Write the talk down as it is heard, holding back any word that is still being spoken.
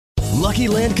Lucky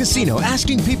Land Casino,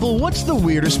 asking people, what's the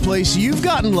weirdest place you've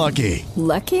gotten lucky?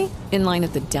 Lucky? In line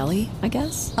at the deli, I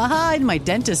guess? Aha, in my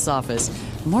dentist's office.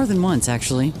 More than once,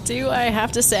 actually. Do I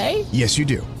have to say? Yes, you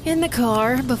do. In the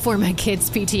car before my kids'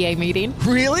 PTA meeting.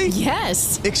 Really?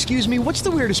 Yes. Excuse me, what's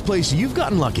the weirdest place you've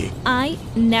gotten lucky? I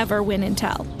never win and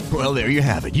tell. Well, there you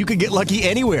have it. You can get lucky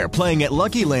anywhere, playing at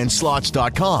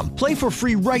LuckyLandSlots.com. Play for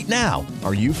free right now.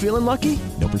 Are you feeling lucky?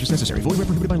 No purchase necessary. Void where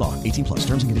prohibited by law. 18 plus.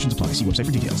 Terms and conditions apply. See website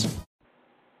for details.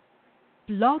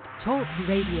 Blog Talk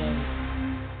Radio.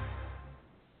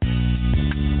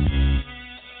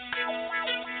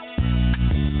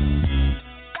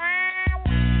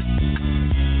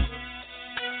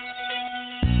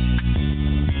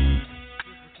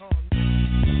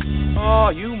 Oh,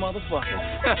 you motherfucker.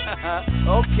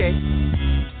 Okay.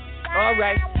 All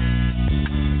right.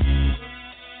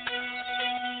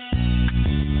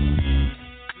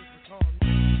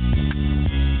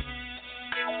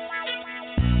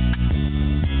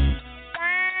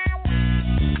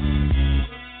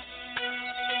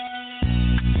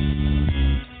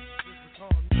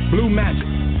 Blue Magic.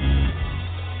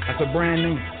 That's a brand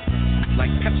name.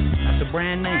 Like Pepsi. That's a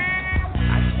brand name.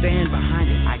 I stand behind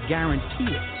it. I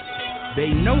guarantee it.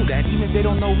 They know that, even if they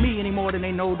don't know me any more than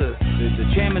they know the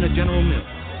chairman of General Mills.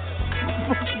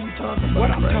 What are you talking about?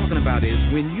 What I'm talking about is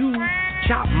when you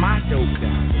chop my dope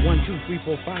down to 1, 2, 3,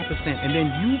 4, 5%, and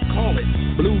then you call it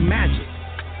Blue Magic,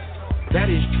 that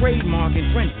is trademark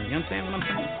infringement. You understand what I'm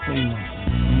saying?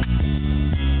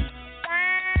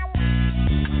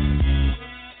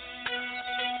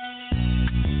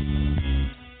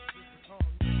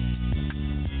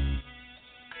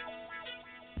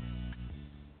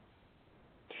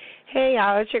 Hey,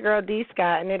 y'all, it's your girl D.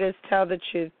 Scott, and it is Tell the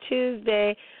Truth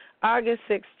Tuesday, August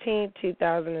 16,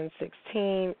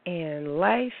 2016, and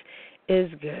life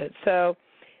is good. So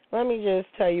let me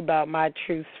just tell you about my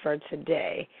truths for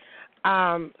today.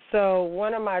 So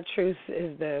one of my truths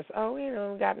is this. Oh, we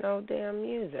don't got no damn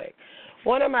music.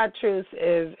 One of my truths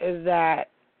is that,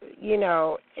 you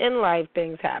know, in life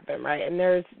things happen, right? And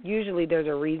there's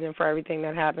a reason for everything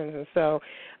that happens, and so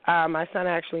my son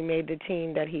actually made the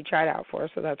team that he tried out for,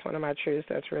 so that's one of my truths.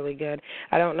 That's really good.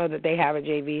 I don't know that they have a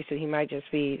JV, so he might just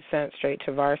be sent straight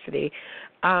to varsity.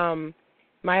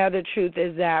 My other truth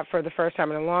is that for the first time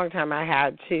in a long time, I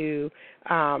had to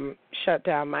shut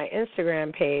down my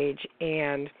Instagram page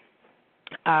and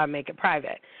make it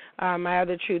private. My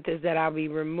other truth is that I'll be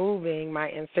removing my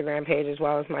Instagram page as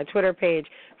well as my Twitter page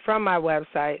from my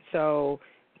website, so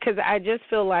because I just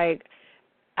feel like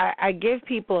I give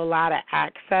people a lot of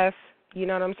access, you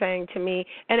know what I'm saying, to me.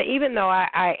 And even though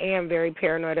I am very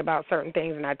paranoid about certain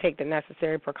things and I take the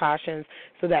necessary precautions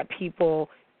so that people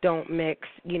don't mix,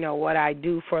 you know, what I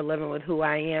do for a living with who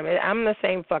I am. I'm the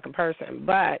same fucking person,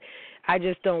 but I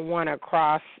just don't want to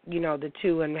cross, you know, the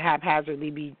two and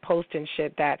haphazardly be posting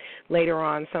shit that later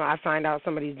on I find out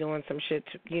somebody's doing some shit,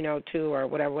 you know, too, or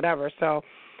whatever. So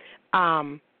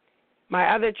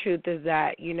my other truth is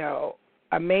that, you know,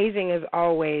 amazing as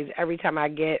always, every time I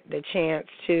get the chance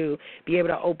to be able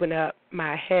to open up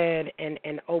my head and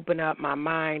open up my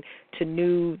mind to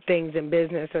new things in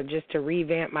business or just to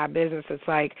revamp my business, it's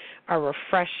like a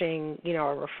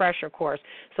refresher course.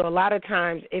 So a lot of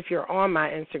times if you're on my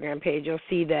Instagram page, you'll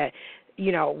see that,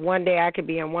 you know, one day I could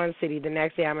be in one city, the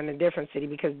next day I'm in a different city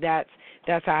because that's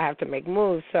how I have to make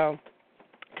moves. So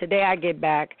today I get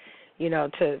back, you know,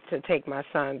 to take my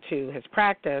son to his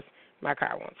practice. My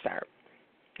car won't start.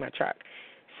 My truck.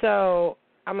 So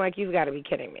I'm like, you've got to be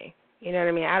kidding me. You know what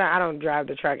I mean? I don't drive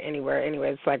the truck anywhere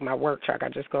anyway. It's like my work truck. I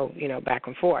just go, you know, back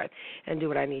and forth and do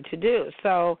what I need to do.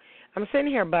 So I'm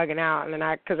sitting here bugging out, and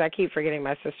then because I keep forgetting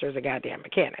my sister's a goddamn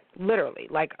mechanic, literally,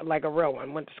 like a real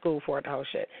one. Went to school for it, the whole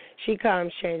shit. She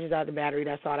comes, changes out the battery.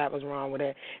 That's all that was wrong with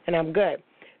it, and I'm good.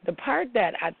 The part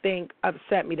that I think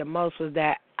upset me the most was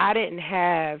that I didn't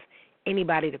have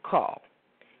anybody to call.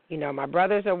 You know, my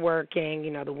brothers are working.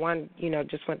 You know, the one, you know,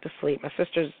 just went to sleep. My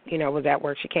sister's, you know, was at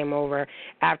work. She came over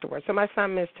afterwards. So my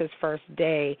son missed his first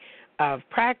day of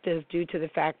practice due to the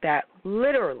fact that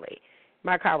literally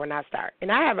my car would not start. And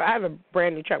I have a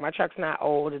brand new truck. My truck's not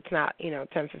old. It's not, you know,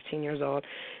 10, 15 years old.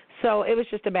 So it was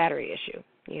just a battery issue,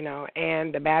 you know,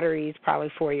 and the battery's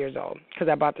probably 4 years old because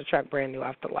I bought the truck brand new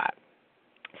off the lot.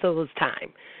 So it was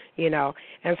time. You know,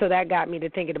 and so that got me to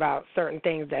thinking about certain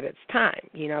things that it's time,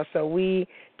 you know. So we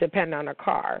depend on a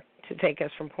car to take us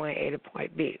from point A to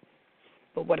point B.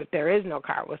 But what if there is no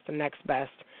car? What's the next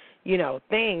best,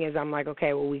 thing? Is I'm like,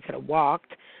 okay, well, we could have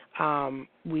walked.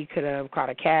 We could have caught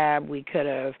a cab. We could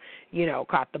have,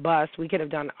 caught the bus. We could have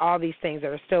done all these things that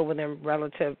are still within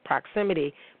relative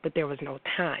proximity, but there was no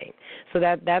time. So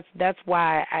that's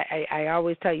why I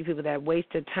always tell you people that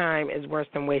wasted time is worse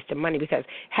than wasted money, because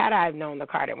had I known the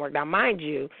car didn't work, now mind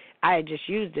you, I had just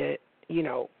used it,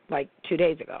 like 2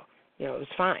 days ago. It was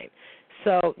fine.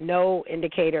 So no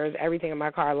indicators, everything in my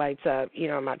car lights up,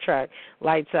 in my truck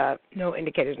lights up, no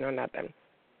indicators, no nothing.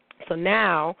 So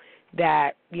now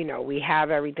that, we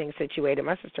have everything situated,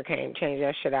 my sister came, changed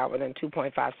that shit out within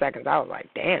 2.5 seconds. I was like,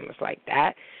 damn, it's like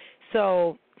that.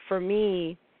 So for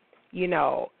me,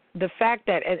 the fact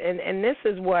that, and this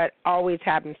is what always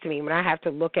happens to me when I have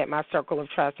to look at my circle of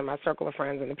trust and my circle of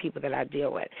friends and the people that I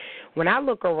deal with. When I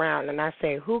look around and I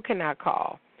say, who can I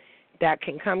call that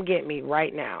can come get me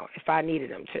right now if I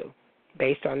needed them to,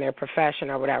 based on their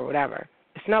profession or whatever,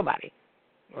 it's nobody,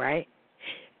 right?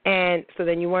 And so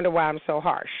then you wonder why I'm so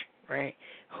harsh, right?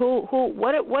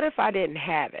 What if I didn't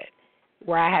have it,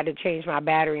 where I had to change my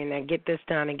battery and then get this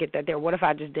done and get that there? What if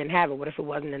I just didn't have it? What if it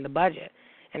wasn't in the budget?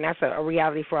 And that's a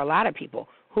reality for a lot of people.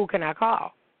 Who can I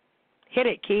call? Hit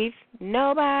it, Keith.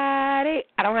 Nobody.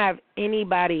 I don't have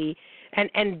anybody.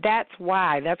 And that's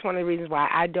why, that's one of the reasons why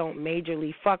I don't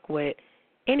majorly fuck with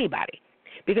anybody.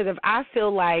 Because if I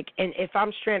feel like, and if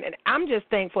I'm stranded, I'm just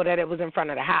thankful that it was in front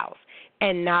of the house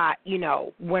and not,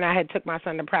 when I had took my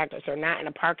son to practice, or not in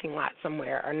a parking lot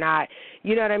somewhere, or not,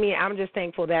 you know what I mean? I'm just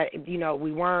thankful that,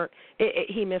 we weren't,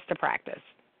 he missed a practice.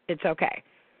 It's okay.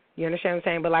 You understand what I'm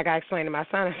saying? But like I explained to my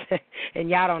son, I said, and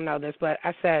y'all don't know this, but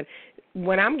I said,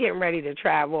 when I'm getting ready to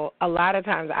travel, a lot of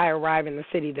times I arrive in the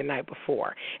city the night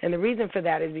before. And the reason for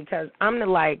that is because I'm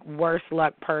the, worst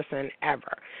luck person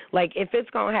ever. Like, if it's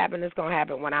going to happen, it's going to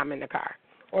happen when I'm in the car.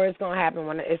 Or it's going to happen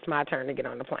when it's my turn to get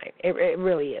on the plane. It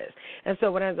really is. And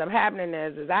so what ends up happening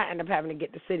is I end up having to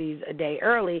get to cities a day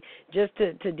early just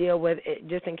to deal with it,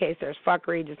 just in case there's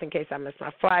fuckery, just in case I miss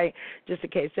my flight, just in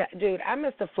case. Dude, I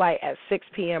missed a flight at 6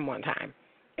 p.m. one time.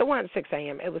 It wasn't 6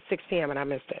 a.m. It was 6 p.m. and I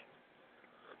missed it.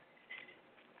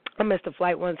 I missed a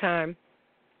flight one time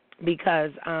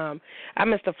because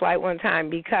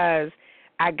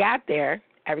I got there,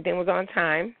 everything was on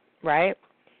time, right?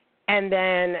 And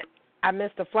then I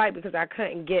missed a flight because I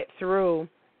couldn't get through,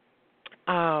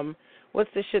 the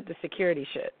security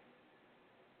shit.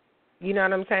 You know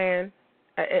what I'm saying?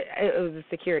 It was a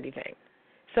security thing.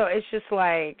 So it's just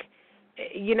like,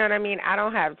 you know what I mean? I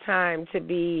don't have time to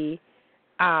be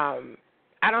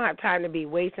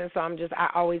wasting, so I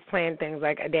always plan things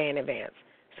like a day in advance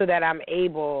so that I'm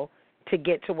able to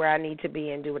get to where I need to be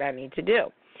and do what I need to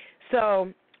do.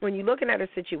 So when you're looking at a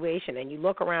situation and you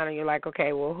look around and you're like,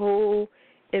 okay, well, who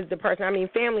is the person? I mean,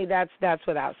 family, that's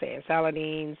without saying.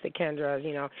 Saladin,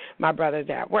 Kendras, my brothers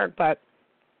at work. But,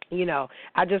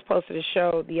 I just posted a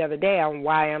show the other day on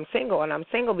why I'm single. And I'm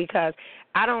single because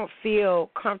I don't feel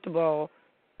comfortable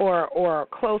or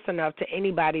close enough to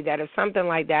anybody that if something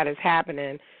like that is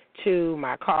happening to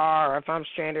my car, or if I'm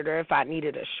stranded, or if I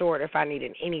needed a short, if I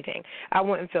needed anything, I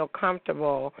wouldn't feel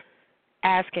comfortable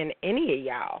asking any of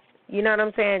y'all. You know what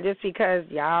I'm saying? Just because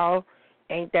y'all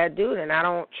ain't that dude, and I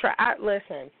don't try.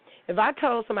 Listen, if I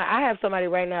told somebody, I have somebody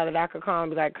right now that I could call and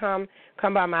be like, come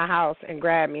by my house and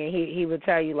grab me, and he would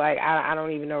tell you, like, I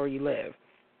don't even know where you live.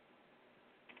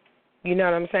 You know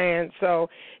what I'm saying? So,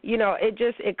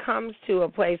 it comes to a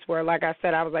place where, like I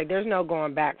said, I was like, there's no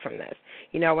going back from this.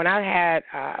 When I had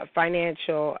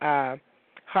financial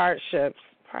hardships,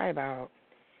 probably about,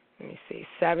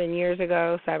 7, 8 years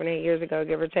ago,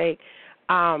 give or take,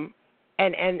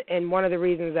 and one of the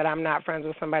reasons that I'm not friends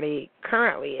with somebody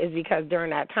currently is because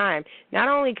during that time, not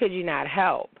only could you not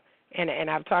help, and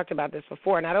I've talked about this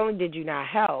before, not only did you not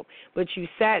help, but you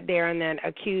sat there and then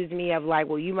accused me of like,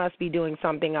 well, you must be doing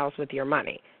something else with your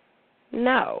money.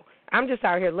 No, I'm just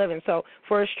out here living. So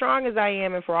for as strong as I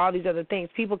am and for all these other things,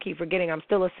 people keep forgetting I'm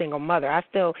still a single mother. I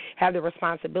still have the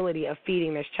responsibility of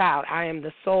feeding this child. I am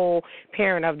the sole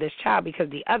parent of this child because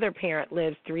the other parent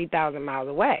lives 3,000 miles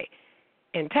away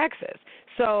in Texas.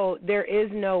 So there is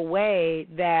no way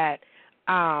that,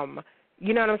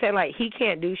 you know what I'm saying, like he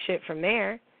can't do shit from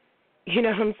there. You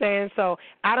know what I'm saying? So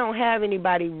I don't have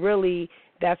anybody really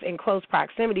that's in close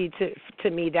proximity to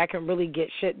me that can really get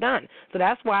shit done. So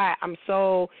that's why I'm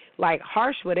so,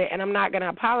 harsh with it, and I'm not going to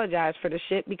apologize for the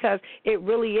shit because it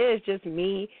really is just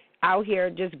me out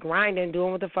here just grinding,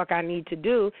 doing what the fuck I need to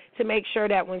do to make sure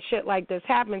that when shit like this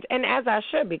happens, and as I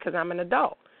should because I'm an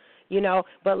adult,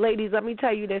 But ladies, let me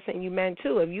tell you this, and you men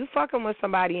too. If you fucking with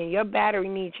somebody and your battery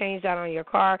need changed out on your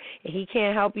car and he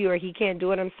can't help you or he can't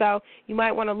do it himself, you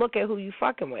might want to look at who you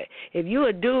fucking with. If you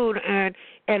a dude and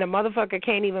a motherfucker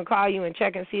can't even call you and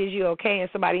check and see is you okay and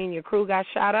somebody in your crew got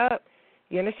shot up,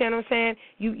 you understand what I'm saying?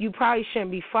 You probably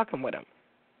shouldn't be fucking with him.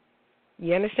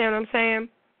 You understand what I'm saying?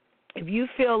 If you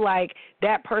feel like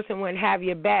that person wouldn't have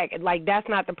your back, like that's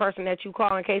not the person that you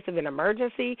call in case of an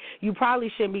emergency, you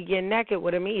probably shouldn't be getting naked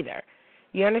with him either.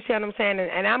 You understand what I'm saying?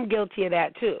 And I'm guilty of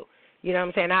that too. You know what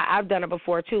I'm saying? I've done it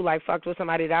before too, like fucked with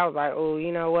somebody that I was like, oh,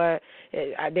 you know what?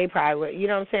 They probably would. You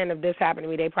know what I'm saying? If this happened to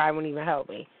me, they probably wouldn't even help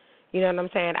me. You know what I'm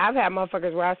saying? I've had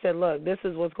motherfuckers where I said, look, this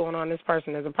is what's going on. This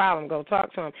person is a problem. Go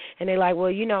talk to him. And they're like,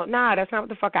 well, nah, that's not what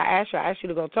the fuck I asked you. I asked you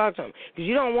to go talk to him because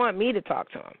you don't want me to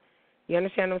talk to him. You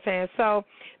understand what I'm saying? So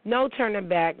no turning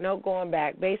back, no going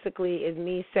back. Basically is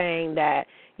me saying that,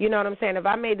 you know what I'm saying, if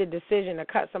I made the decision to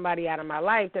cut somebody out of my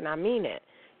life, then I mean it.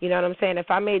 You know what I'm saying? If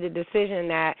I made the decision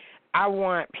that I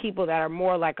want people that are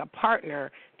more like a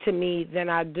partner to me than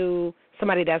I do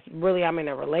somebody that's really I'm in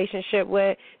a relationship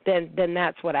with, then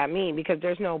that's what I mean, because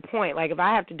there's no point. Like if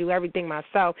I have to do everything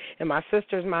myself and my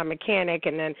sister's my mechanic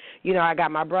and then, I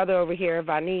got my brother over here if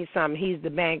I need something, he's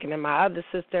the bank, and then my other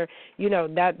sister,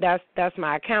 that's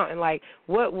my accountant. Like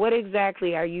what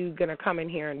exactly are you going to come in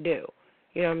here and do?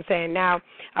 You know what I'm saying? Now,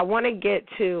 I want to get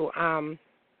to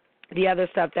the other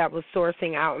stuff that was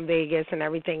sourcing out in Vegas and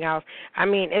everything else. I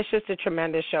mean, it's just a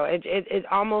tremendous show. It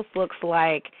almost looks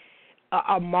like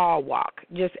a mall walk.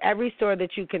 Just every store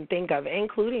that you can think of,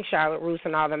 including Charlotte Russe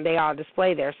and all them, they all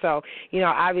display there. So,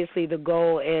 obviously the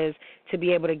goal is to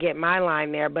be able to get my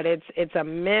line there, but it's a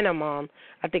minimum,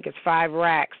 I think it's 5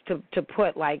 racks to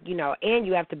put and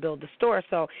you have to build the store.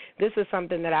 So this is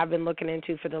something that I've been looking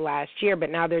into for the last year, but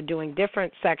now they're doing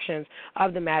different sections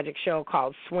of the magic show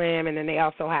called Swim, and then they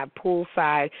also have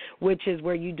Poolside, which is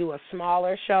where you do a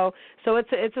smaller show. So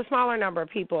it's a smaller number of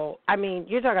people. I mean,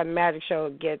 you're talking the magic show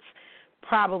gets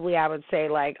probably, I would say,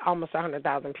 like almost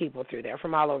 100,000 people through there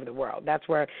from all over the world. That's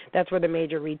where the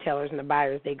major retailers and the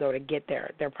buyers, they go to get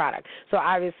their product. So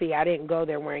obviously I didn't go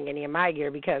there wearing any of my gear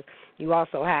because you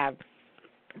also have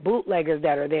bootleggers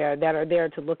that are there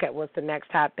to look at what's the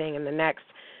next hot thing and the next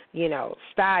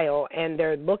style, and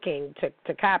they're looking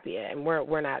to copy it, and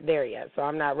we're not there yet. So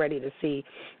I'm not ready to see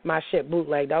my shit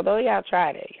bootlegged, although I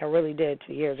tried it. I really did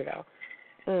 2 years ago.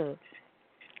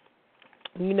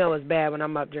 It's bad when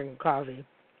I'm up drinking coffee,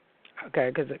 okay,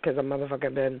 because a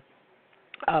motherfucker been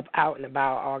up, out, and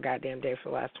about all goddamn day for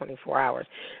the last 24 hours.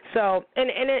 So, and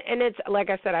it's, like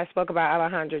I said, I spoke about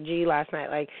Alejandra G last night.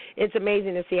 Like, it's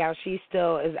amazing to see how she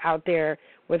still is out there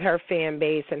with her fan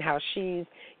base and how she's,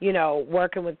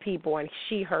 working with people, and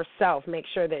she herself makes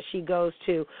sure that she goes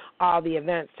to all the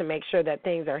events to make sure that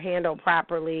things are handled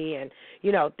properly and,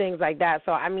 things like that.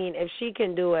 So, I mean, if she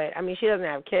can do it, I mean, she doesn't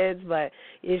have kids, but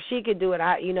if she could do it,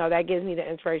 that gives me the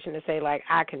inspiration to say, like,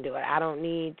 I can do it. I don't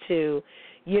need to,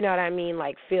 you know what I mean,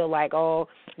 like feel like, oh,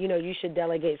 you should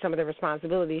delegate some of the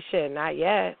responsibilities. Shit, not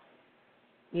yet.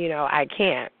 I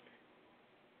can't.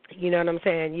 You know what I'm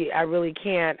saying? I really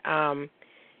can't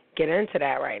get into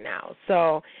that right now.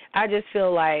 So I just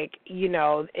feel like,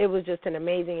 it was just an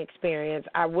amazing experience.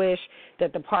 I wish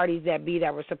that the parties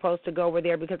that were supposed to go were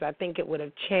there, because I think it would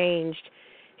have changed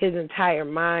his entire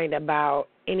mind about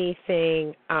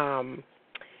anything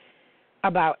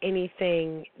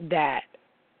that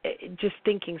just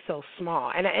thinking so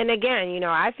small. And again,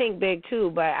 I think big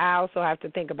too, but I also have to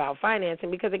think about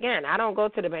financing, because, again, I don't go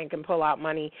to the bank and pull out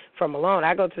money from a loan.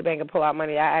 I go to the bank and pull out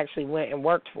money that I actually went and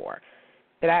worked for,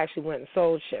 that I actually went and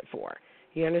sold shit for.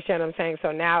 You understand what I'm saying?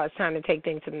 So now it's time to take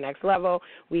things to the next level.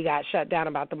 We got shut down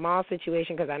about the mall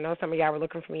situation, because I know some of y'all were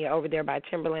looking for me over there by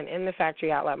Timberland in the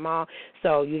Factory Outlet Mall.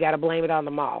 So you got to blame it on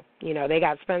the mall. They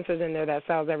got Spencer's in there that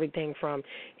sells everything from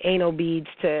anal beads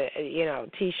to,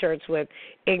 T-shirts with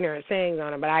ignorant sayings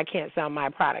on them, but I can't sell my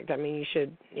product. I mean, you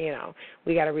should,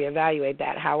 we got to reevaluate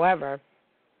that. However,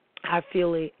 I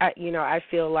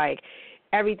feel like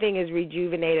everything is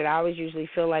rejuvenated. I always usually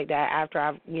feel like that after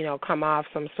I've, come off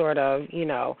some sort of,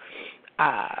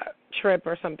 trip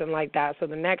or something like that. So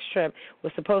the next trip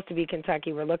was supposed to be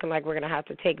Kentucky. We're looking like we're going to have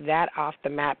to take that off the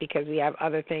map because we have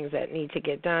other things that need to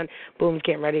get done. Boom's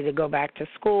getting ready to go back to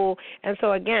school. And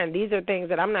so, again, these are things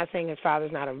that I'm not saying his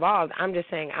father's not involved. I'm just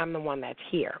saying I'm the one that's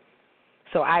here.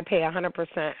 So I pay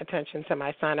 100% attention to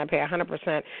my son. I pay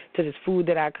 100% to this food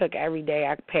that I cook every day.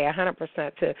 I pay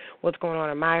 100% to what's going on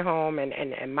in my home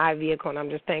and my vehicle, and I'm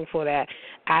just thankful that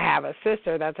I have a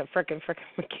sister that's a frickin'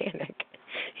 mechanic.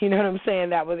 you know what I'm saying,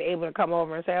 that was able to come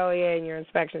over and say, oh, yeah, and your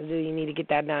inspections due, you need to get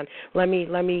that done. Let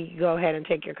me go ahead and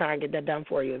take your car and get that done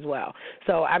for you as well.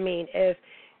 So, I mean, if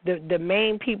the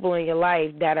main people in your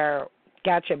life that are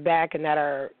got your back and that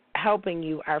are helping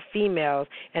you are females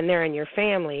and they're in your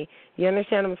family, you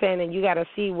understand what I'm saying? And you got to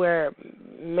see where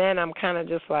men, I'm kind of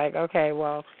just like, okay,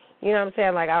 well, you know what I'm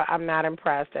saying? Like, I'm not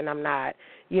impressed and I'm not,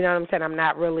 you know what I'm saying? I'm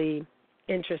not really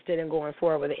interested in going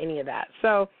forward with any of that.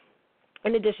 So,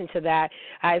 in addition to that,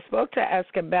 I spoke to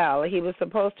Escabel. He was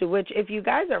supposed to, which if you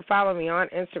guys are following me on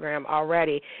Instagram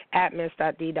already, at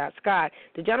miss.d.scott,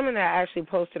 the gentleman that I actually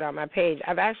posted on my page,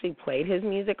 I've actually played his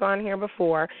music on here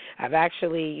before. I've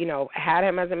actually, you know, had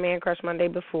him as a Man Crush Monday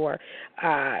before,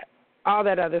 all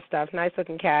that other stuff.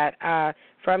 Nice-looking cat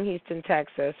from Houston,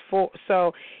 Texas.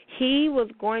 So he was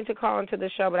going to call into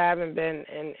the show, but I haven't been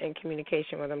in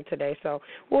communication with him today. So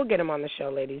we'll get him on the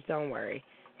show, ladies. Don't worry.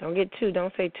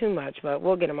 Don't say too much, but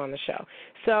we'll get him on the show.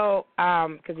 So,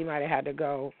 because he might have had to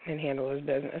go and handle his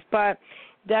business. But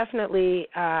definitely,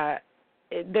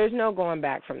 there's no going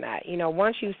back from that. You know,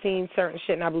 once you've seen certain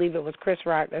shit, and I believe it was Chris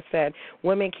Rock that said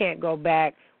women can't go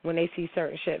back when they see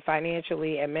certain shit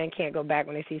financially, and men can't go back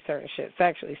when they see certain shit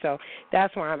sexually. So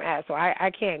that's where I'm at. So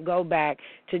I can't go back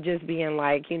to just being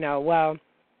like, you know, well,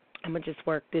 I'm going to just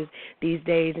work these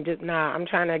days and just, I'm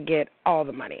trying to get all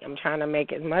the money. I'm trying to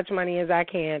make as much money as I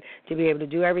can to be able to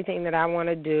do everything that I want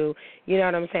to do, you know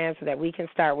what I'm saying, so that we can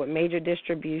start with major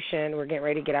distribution. We're getting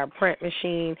ready to get our print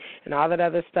machine and all that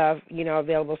other stuff, you know,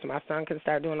 available so my son can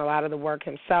start doing a lot of the work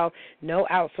himself. No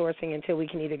outsourcing until we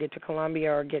can either get to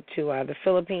Colombia or get to the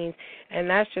Philippines, and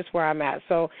that's just where I'm at.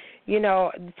 So, you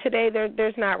know, today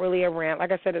there's not really a rant.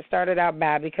 Like I said, it started out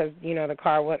bad because, you know, the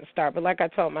car wouldn't start. But like I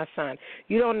told my son,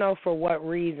 you don't know for what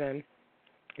reason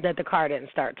that the car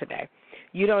didn't start today.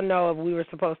 You don't know if we were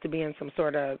supposed to be in some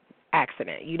sort of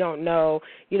accident. You don't know,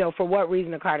 you know, for what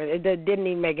reason the car didn't. It didn't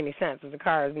even make any sense because the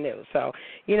car is new. So,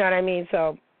 you know what I mean?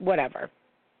 So, whatever.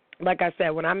 Like I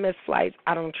said, when I miss flights,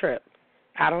 I don't trip.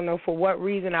 I don't know for what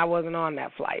reason I wasn't on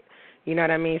that flight. You know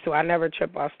what I mean? So I never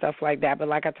trip off stuff like that. But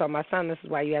like I told my son, this is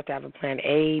why you have to have a plan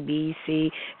A, B, C,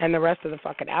 and the rest of the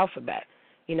fucking alphabet.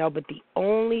 You know, but the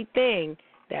only thing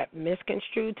that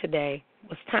misconstrued today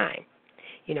was time.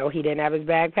 You know, he didn't have his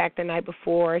bag packed the night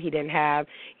before. He didn't have,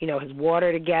 you know, his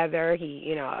water together.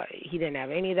 He didn't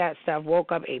have any of that stuff.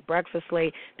 Woke up, ate breakfast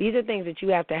late. These are things that you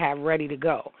have to have ready to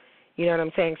go. You know what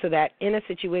I'm saying? So that in a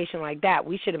situation like that,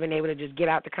 we should have been able to just get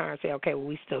out the car and say, okay, well,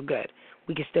 we still good.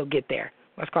 We can still get there.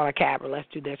 Let's call a cab, or let's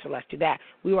do this, or let's do that.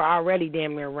 We were already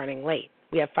damn near running late.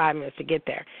 We have 5 minutes to get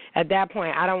there. At that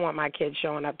point, I don't want my kids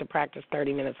showing up to practice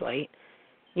 30 minutes late.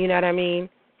 You know what I mean?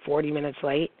 40 minutes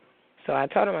late. So I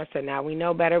told him, I said, now we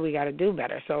know better, we got to do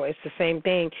better. So it's the same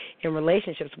thing in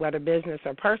relationships, whether business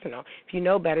or personal. If you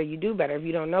know better, you do better. If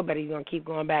you don't know better, you're going to keep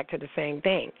going back to the same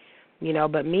thing. You know,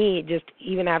 but me, just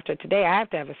even after today, I have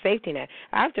to have a safety net.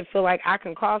 I have to feel like I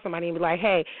can call somebody and be like,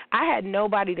 hey, I had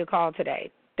nobody to call today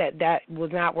that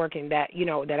was not working, that, you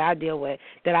know, that I deal with,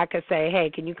 that I could say, hey,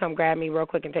 can you come grab me real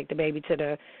quick and take the baby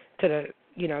to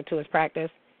you know, to his practice?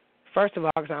 First of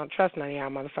all, because I don't trust none of y'all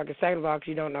motherfuckers. Second of all, because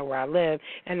you don't know where I live.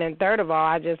 And then third of all,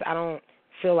 I don't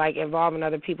feel like involving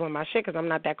other people in my shit because I'm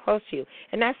not that close to you.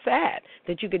 And that's sad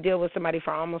that you could deal with somebody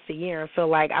for almost a year and feel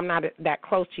like I'm not that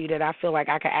close to you that I feel like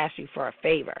I could ask you for a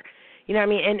favor. You know what I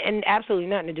mean? And absolutely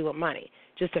nothing to do with money.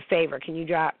 Just a favor. Can you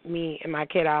drop me and my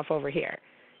kid off over here?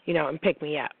 You know, and pick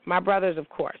me up. My brothers, of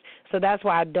course. So that's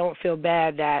why I don't feel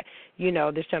bad that, you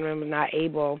know, this gentleman was not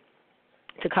able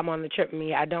to come on the trip with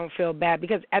me. I don't feel bad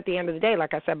because at the end of the day,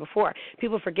 like I said before,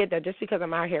 people forget that just because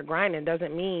I'm out here grinding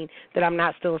doesn't mean that I'm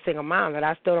not still a single mom, that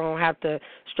I still don't have to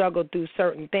struggle through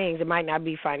certain things. It might not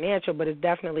be financial, but it's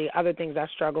definitely other things I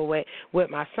struggle with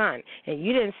my son. And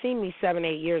you didn't see me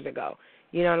 7-8 years ago,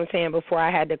 you know what I'm saying, before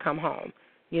I had to come home,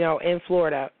 you know, in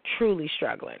Florida, truly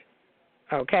struggling,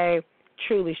 okay?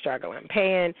 Truly struggling,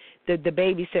 paying the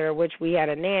babysitter, which we had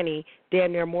a nanny,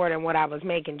 damn near more than what I was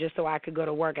making just so I could go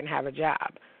to work and have a job.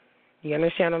 You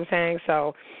understand what I'm saying?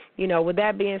 So, you know, with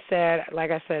that being said,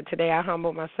 like I said, today I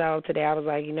humbled myself. Today I was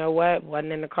like, you know what,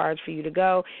 wasn't in the cards for you to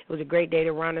go. It was a great day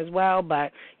to run as well,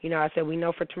 but, you know, I said we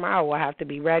know for tomorrow we'll have to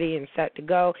be ready and set to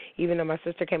go, even though my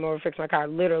sister came over to fix my car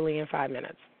literally in 5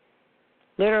 minutes.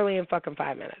 Literally in fucking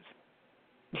 5 minutes.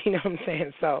 You know what I'm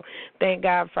saying? So thank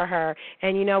God for her.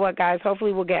 And you know what, guys?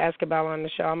 Hopefully we'll get Escabel on the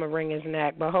show. I'm going to wring his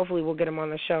neck, but hopefully we'll get him on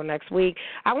the show next week.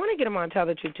 I want to get him on Tell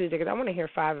the Truth Tuesday because I want to hear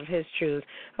 5 of his truths.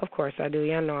 Of course I do.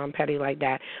 Y'all know I'm petty like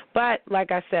that. But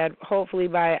like I said, hopefully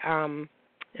by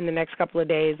in the next couple of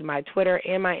days, my Twitter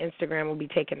and my Instagram will be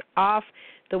taken off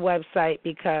the website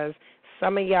because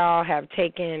some of y'all have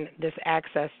taken this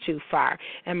access too far.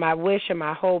 And my wish and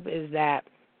my hope is that,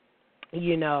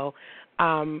 you know,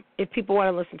 if people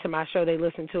want to listen to my show, they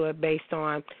listen to it based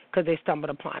on because they stumbled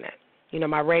upon it. You know,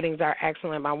 my ratings are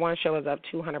excellent. My one show is up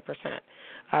 200%.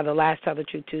 The last Tell the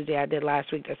Truth Tuesday I did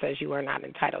last week that says you are not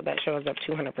entitled. That show is up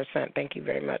 200%. Thank you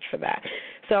very much for that.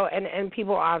 So, and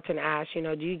people often ask, you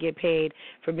know, do you get paid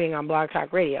for being on Blog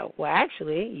Talk Radio? Well,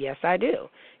 actually, yes, I do.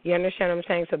 You understand what I'm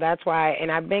saying? So that's why,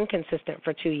 and I've been consistent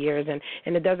for 2 years,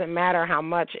 and it doesn't matter how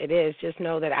much it is. Just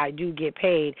know that I do get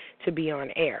paid to be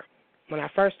on air. When I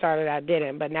first started, I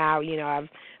didn't, but now, you know,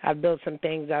 I've built some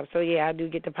things up. So, yeah, I do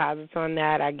get deposits on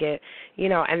that. I get, you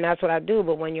know, and that's what I do.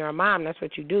 But when you're a mom, that's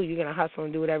what you do. You're going to hustle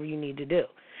and do whatever you need to do.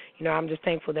 You know, I'm just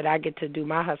thankful that I get to do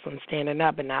my hustling standing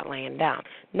up and not laying down.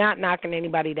 Not knocking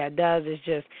anybody that does. It's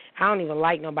just I don't even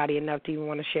like nobody enough to even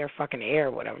want to share fucking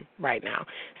air with them right now.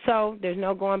 So there's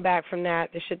no going back from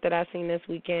that. The shit that I seen this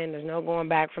weekend, there's no going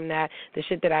back from that. The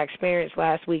shit that I experienced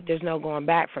last week, there's no going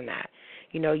back from that.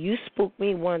 You know, you spook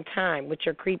me one time with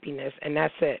your creepiness, and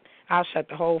that's it. I'll shut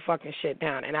the whole fucking shit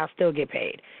down, and I'll still get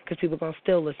paid because people are going to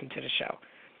still listen to the show.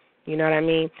 You know what I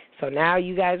mean? So now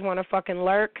you guys want to fucking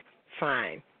lurk?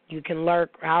 Fine. You can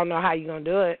lurk. I don't know how you're going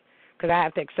to do it because I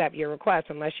have to accept your request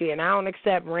unless you – and I don't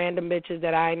accept random bitches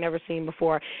that I ain't never seen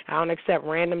before. I don't accept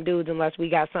random dudes unless we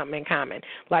got something in common.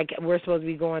 Like we're supposed to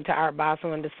be going to Art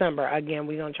Basel in December. Again,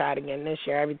 we're going to try it again this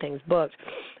year. Everything's booked.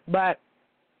 But –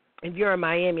 if you're in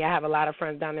Miami, I have a lot of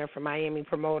friends down there from Miami,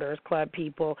 promoters, club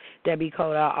people, Debbie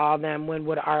Coda, all them,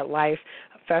 Wynwood Art Life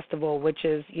Festival, which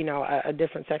is, you know, a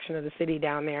different section of the city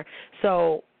down there.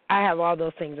 So I have all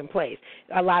those things in place.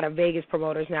 A lot of Vegas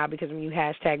promoters now, because when you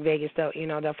hashtag Vegas,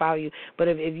 they'll follow you. But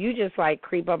if you just, like,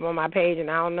 creep up on my page and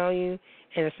I don't know you,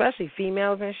 and especially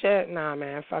females and shit, nah,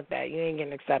 man, fuck that. You ain't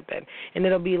getting accepted. And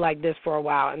it'll be like this for a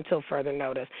while until further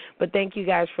notice. But thank you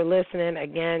guys for listening.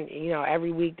 Again, you know,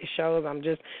 every week the shows,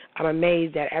 I'm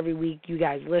amazed that every week you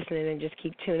guys listening and just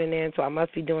keep tuning in, so I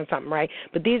must be doing something right.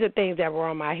 But these are things that were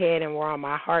on my head and were on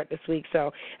my heart this week,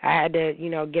 so I had to, you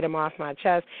know, get them off my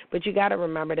chest. But you got to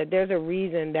remember that there's a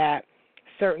reason that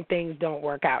certain things don't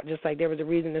work out. Just like there was a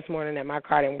reason this morning that my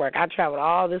car didn't work. I traveled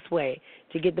all this way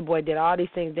to get the boy, did all these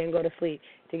things, didn't go to sleep,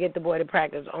 to get the boy to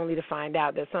practice, only to find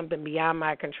out that something beyond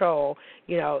my control,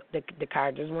 you know, the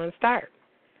car just wouldn't start.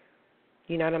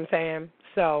 You know what I'm saying?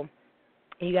 So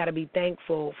you got to be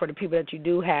thankful for the people that you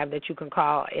do have that you can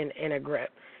call in a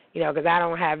grip, you know, because I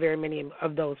don't have very many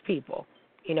of those people.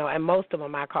 You know, and most of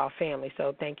them I call family.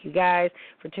 So thank you guys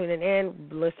for tuning in,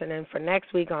 listening for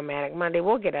next week on Manic Monday.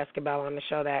 We'll get Escabel on the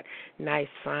show, that nice,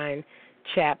 fine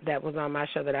chap that was on my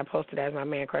show that I posted as my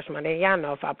Man Crush Monday. Y'all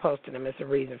know if I posted him, it's a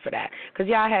reason for that. Because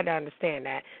y'all had to understand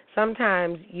that.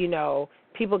 Sometimes, you know,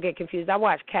 people get confused. I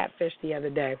watched Catfish the other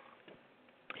day.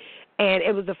 And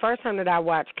it was the first time that I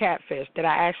watched Catfish that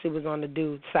I actually was on the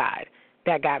dude's side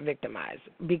that got victimized.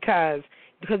 Because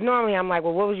normally I'm like,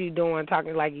 well, what was you doing,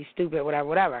 talking like you stupid,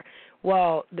 whatever.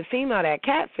 Well, the female that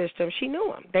catfished him, she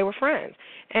knew him. They were friends.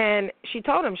 And she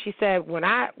told him, she said, when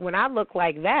I look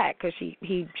like that, because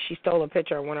she stole a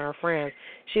picture of one of her friends,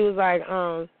 she was like,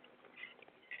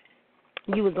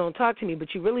 you was going to talk to me,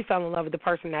 but you really fell in love with the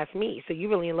person that's me, so you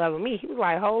really in love with me. He was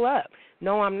like, hold up.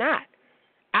 No, I'm not.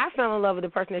 I fell in love with the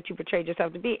person that you portrayed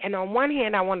yourself to be. And on one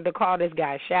hand, I wanted to call this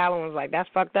guy shallow and was like, that's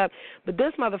fucked up. But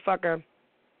this motherfucker,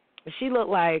 she looked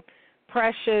like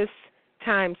Precious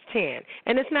times 10.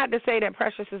 And it's not to say that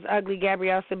Precious is ugly,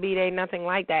 Gabrielle Sabide, nothing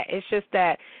like that. It's just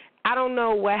that I don't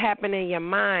know what happened in your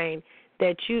mind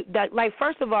that like,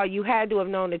 first of all, you had to have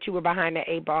known that you were behind the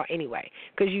 8 ball anyway,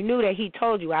 because you knew that he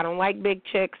told you, I don't like big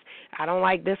chicks, I don't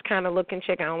like this kind of looking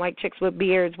chick, I don't like chicks with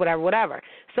beards, whatever.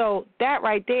 So that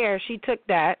right there, she took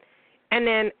that and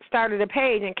then started a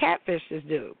page and catfished this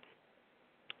dude,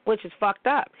 which is fucked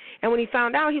up. And when he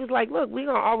found out, he was like, look, we're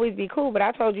going to always be cool, but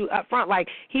I told you up front, like,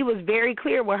 he was very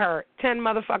clear with her 10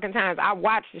 motherfucking times. I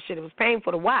watched the shit. It was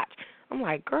painful to watch. I'm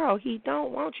like, girl, he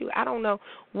don't want you. I don't know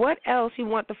what else you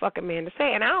want the fucking man to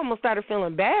say. And I almost started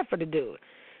feeling bad for the dude,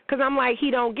 because I'm like,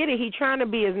 he don't get it. He trying to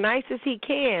be as nice as he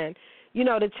can, you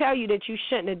know, to tell you that you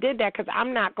shouldn't have did that, because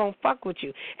I'm not going to fuck with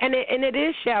you. And it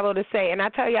is shallow to say, and I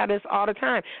tell y'all this all the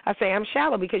time. I say I'm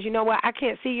shallow because, you know what, I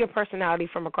can't see your personality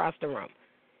from across the room.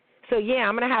 So, yeah,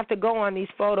 I'm going to have to go on these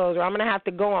photos, or I'm going to have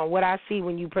to go on what I see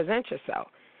when you present yourself.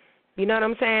 You know what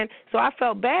I'm saying? So I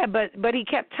felt bad, but he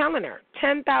kept telling her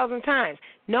 10,000 times,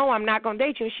 no, I'm not going to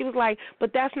date you. And she was like,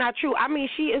 but that's not true. I mean,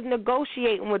 she is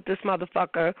negotiating with this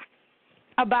motherfucker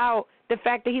about the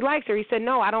fact that he likes her. He said,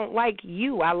 no, I don't like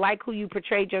you. I like who you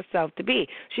portrayed yourself to be.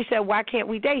 She said, why can't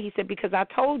we date? He said, because I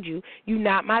told you, you're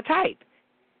not my type.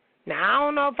 Now, I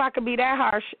don't know if I could be that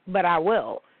harsh, but I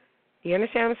will. You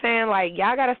understand what I'm saying? Like,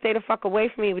 y'all got to stay the fuck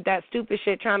away from me with that stupid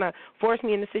shit trying to force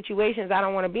me into situations I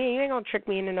don't want to be in. You ain't going to trick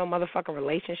me into no motherfucking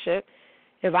relationship.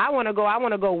 If I want to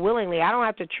go willingly. I don't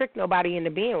have to trick nobody into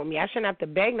being with me. I shouldn't have to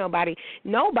beg nobody.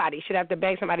 Nobody should have to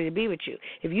beg somebody to be with you.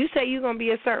 If you say you're going to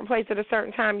be a certain place at a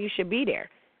certain time, you should be there.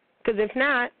 Because if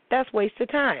not, that's wasted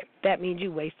time. That means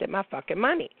you wasted my fucking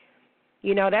money.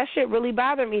 You know, that shit really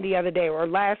bothered me the other day or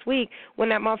last week when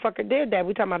that motherfucker did that.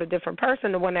 We talking about a different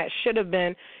person, the one that should have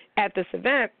been at this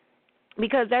event,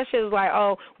 because that shit was like,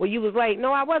 oh, well, you was late.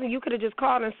 No, I wasn't. You could have just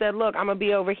called and said, look, I'm going to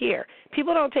be over here.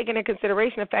 People don't take into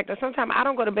consideration the fact that sometimes I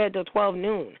don't go to bed till 12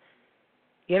 noon.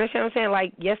 You understand what I'm saying?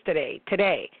 Like yesterday,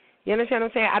 today. You understand what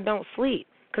I'm saying? I don't sleep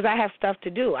because I have stuff to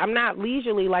do. I'm not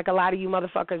leisurely like a lot of you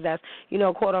motherfuckers that's, you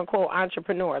know, quote-unquote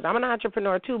entrepreneurs. I'm an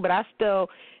entrepreneur too, but I still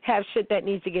have shit that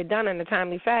needs to get done in a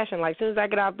timely fashion. Like as soon as I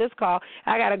get off this call,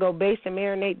 I got to go baste and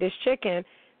marinate this chicken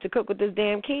to cook with this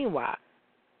damn quinoa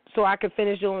so I could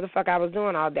finish doing what the fuck I was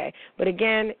doing all day. But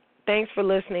again, thanks for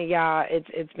listening, y'all.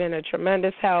 It's been a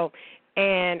tremendous help.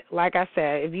 And like I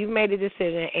said, if you've made a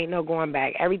decision, ain't no going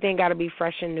back. Everything got to be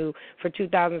fresh and new for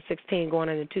 2016 going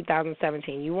into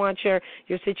 2017. You want your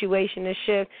situation to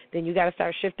shift, then you got to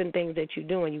start shifting things that you're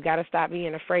doing. You got to stop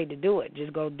being afraid to do it.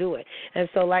 Just go do it. And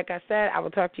so like I said, I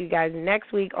will talk to you guys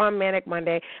next week on Manic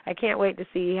Monday. I can't wait to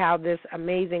see how this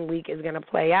amazing week is going to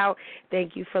play out.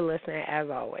 Thank you for listening, as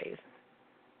always.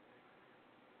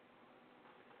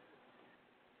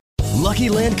 Lucky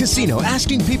Land Casino,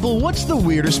 asking people, what's the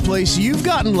weirdest place you've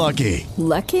gotten lucky?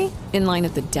 Lucky? In line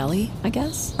at the deli, I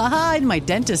guess? Aha, in my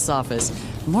dentist's office.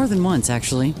 More than once,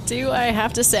 actually. Do I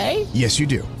have to say? Yes, you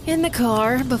do. In the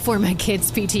car before my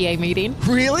kids' PTA meeting.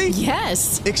 Really?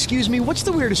 Yes. Excuse me, what's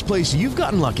the weirdest place you've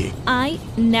gotten lucky? I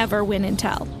never win and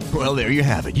tell. Well, there you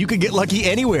have it. You can get lucky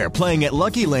anywhere, playing at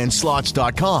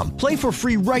LuckyLandSlots.com. Play for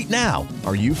free right now.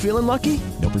 Are you feeling lucky?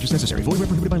 No purchase necessary. Void where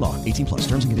prohibited by law. 18+.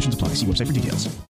 Terms and conditions apply. See website for details.